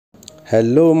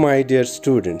Hello my dear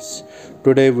students,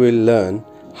 today we'll learn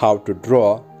how to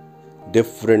draw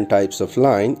different types of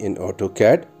line in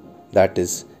AutoCAD, that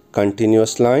is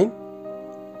continuous line,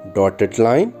 dotted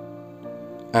line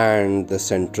and the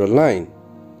central line.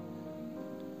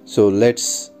 So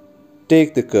let's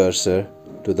take the cursor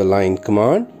to the line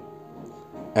command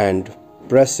and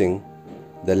pressing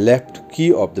the left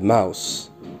key of the mouse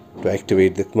to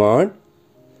activate the command.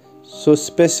 So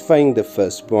specifying the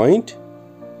first point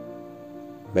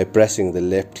by pressing the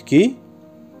left key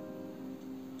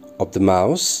of the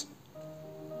mouse,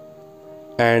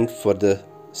 and for the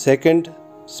second,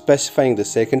 specifying the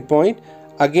second point,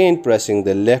 again pressing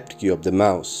the left key of the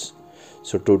mouse.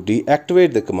 So to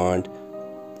deactivate the command,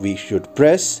 we should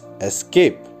press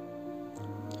escape.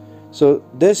 So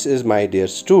this is, my dear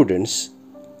students,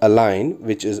 a line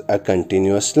which is a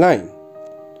continuous line,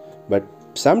 but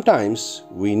sometimes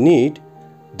we need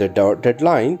the dotted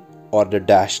line or the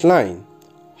dashed line.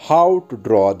 How to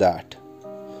draw that?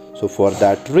 So for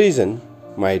that reason,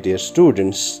 my dear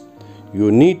students,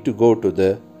 you need to go to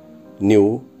the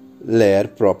new layer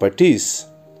properties.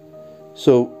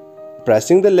 So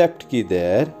pressing the left key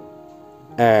there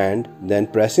and then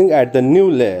pressing at the new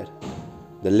layer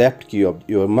the left key of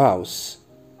your mouse.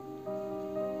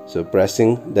 So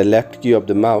pressing the left key of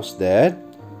the mouse there,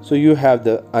 so you have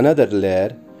the another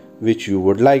layer which you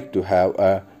would like to have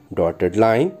a dotted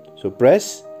line. So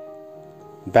press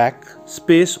back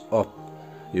space of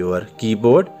your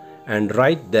keyboard and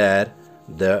write there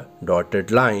the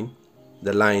dotted line,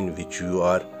 the line which you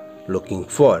are looking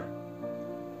for.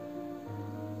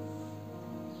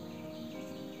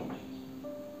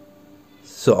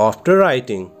 So after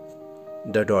writing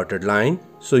the dotted line,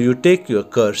 so you take your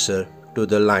cursor to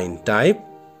the line type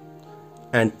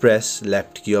and press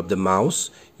left key of the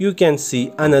mouse. You can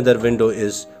see another window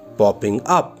is popping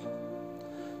up.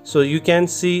 So you can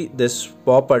see this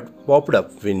popped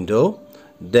up window.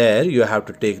 There you have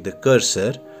to take the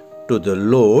cursor to the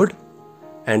load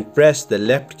and press the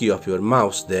left key of your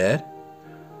mouse there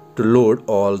to load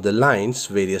all the lines,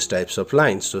 various types of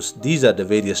lines. So these are the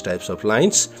various types of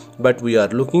lines, but we are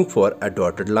looking for a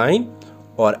dotted line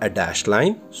or a dashed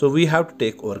line. So we have to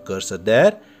take our cursor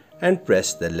there and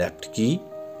press the left key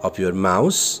of your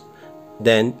mouse.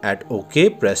 Then at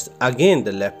OK, press again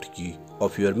the left key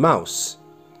of your mouse.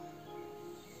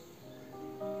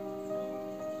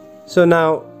 So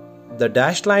now the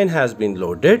dashed line has been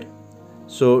loaded.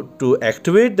 So to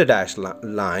activate the dashed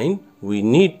line, we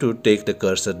need to take the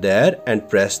cursor there and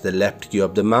press the left key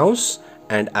of the mouse,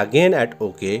 and again at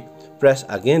OK, press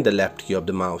again the left key of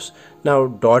the mouse. Now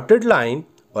dotted line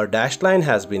or dashed line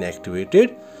has been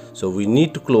activated. So we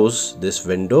need to close this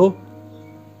window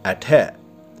at here.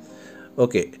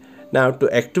 Okay, now to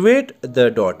activate the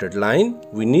dotted line,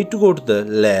 we need to go to the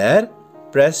layer,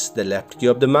 press the left key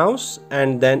of the mouse,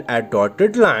 and then at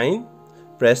dotted line,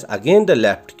 press again the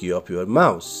left key of your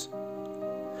mouse.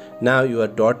 Now your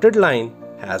dotted line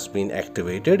has been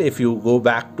activated. If you go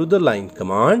back to the line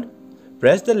command,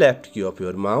 press the left key of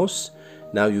your mouse.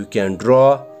 Now you can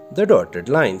draw the dotted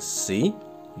lines. See,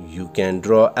 you can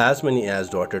draw as many as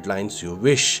dotted lines you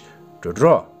wish to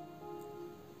draw.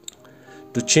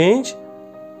 To change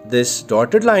this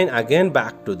dotted line again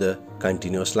back to the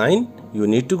continuous line, you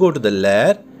need to go to the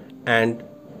layer and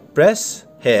press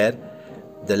here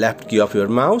the left key of your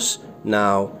mouse.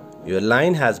 Now your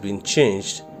line has been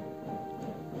changed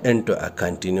into a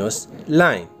continuous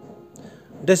line.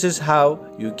 This is how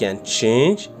you can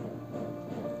change.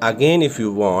 Again, if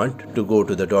you want to go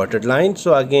to the dotted line,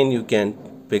 so again you can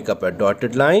pick up a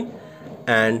dotted line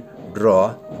and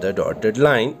draw the dotted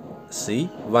line. See,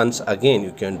 once again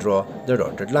you can draw the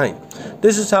dotted line.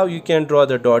 This is how you can draw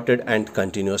the dotted and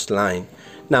continuous line.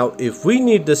 Now if we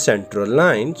need the central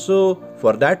line, so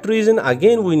for that reason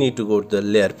again we need to go to the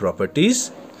layer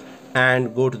properties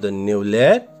and go to the new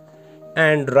layer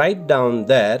and write down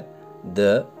there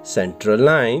the central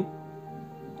line.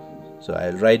 So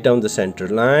I'll write down the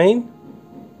central line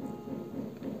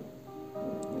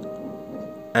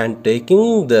and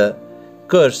taking the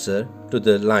cursor to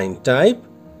the line type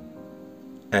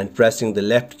and pressing the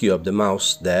left key of the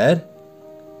mouse there.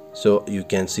 So you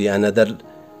can see another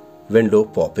window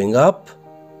popping up.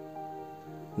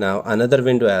 Now another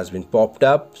window has been popped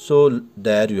up. So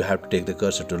there you have to take the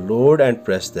cursor to load and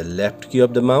press the left key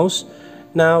of the mouse.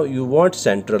 Now you want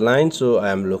central line, so I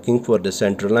am looking for the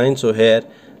central line. So here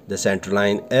the central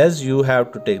line is, you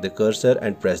have to take the cursor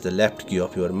and press the left key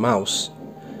of your mouse.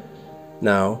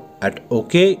 Now at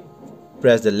OK,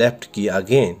 press the left key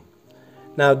again.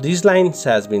 Now these lines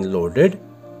has been loaded.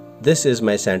 This is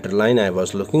my center line I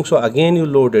was looking. So again you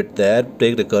load it there,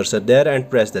 take the cursor there and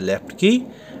press the left key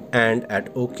and at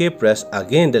OK press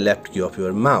again the left key of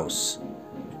your mouse.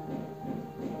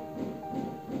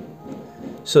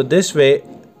 So this way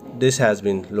this has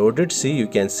been loaded. See, you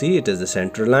can see it is the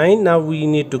center line. Now we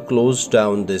need to close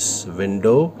down this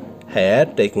window here,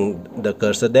 taking the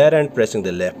cursor there and pressing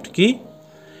the left key.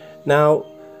 Now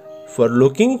for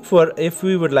looking for if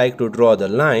we would like to draw the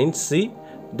line, see,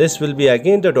 this will be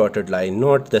again the dotted line,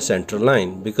 not the center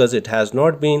line, because it has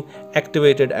not been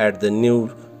activated at the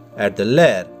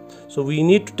layer. So we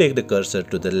need to take the cursor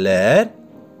to the layer,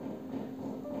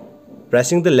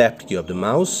 pressing the left key of the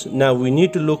mouse. Now we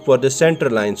need to look for the center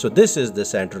line. So this is the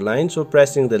center line. So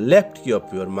pressing the left key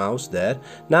of your mouse there.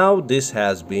 Now this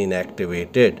has been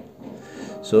activated.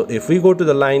 So if we go to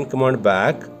the line command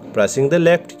back, pressing the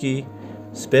left key,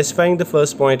 specifying the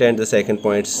first point and the second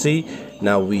point, see,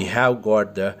 now we have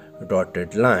got the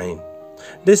dotted line.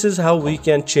 This is how we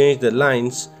can change the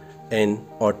lines in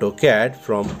AutoCAD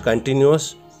from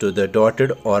continuous to the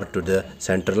dotted or to the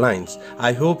center lines.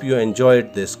 I hope you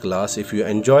enjoyed this class. If you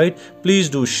enjoyed, please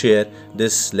do share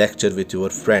this lecture with your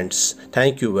friends.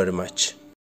 Thank you very much.